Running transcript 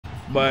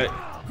but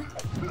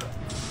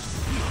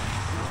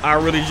I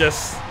really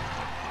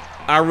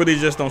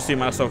just don't see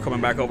myself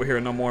coming back over here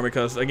no more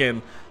because,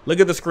 again, look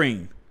at the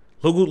screen.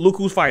 Look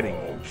who's fighting.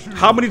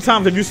 How many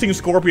times have you seen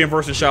Scorpion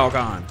versus Shao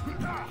Kahn?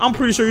 I'm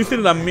pretty sure you've seen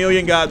it a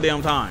million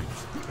goddamn times.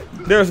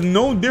 There's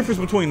no difference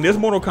between this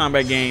Mortal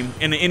Kombat game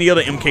and any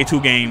other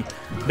MK2 game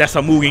that's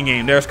a Mugen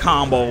game. There's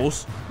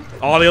combos.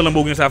 All the other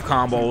Mugens have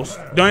combos.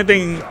 The only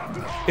thing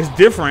is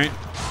different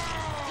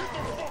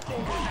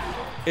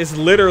is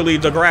literally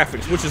the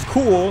graphics, which is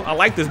cool. I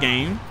like this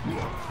game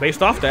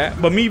based off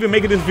that. But me even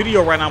making this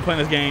video right now playing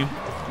this game,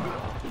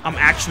 I'm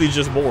actually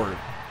just bored.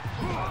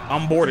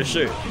 I'm bored as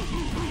shit.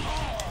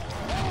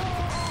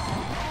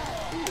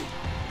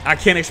 I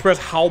can't express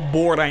how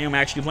bored I am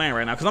actually playing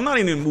right now because I'm not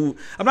even in the mood.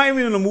 I'm not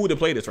even in the mood to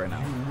play this right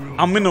now.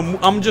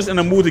 I'm just in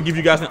the mood to give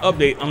you guys an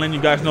update and letting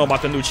you guys know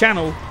about the new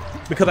channel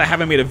because I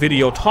haven't made a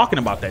video talking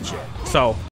about that yet. So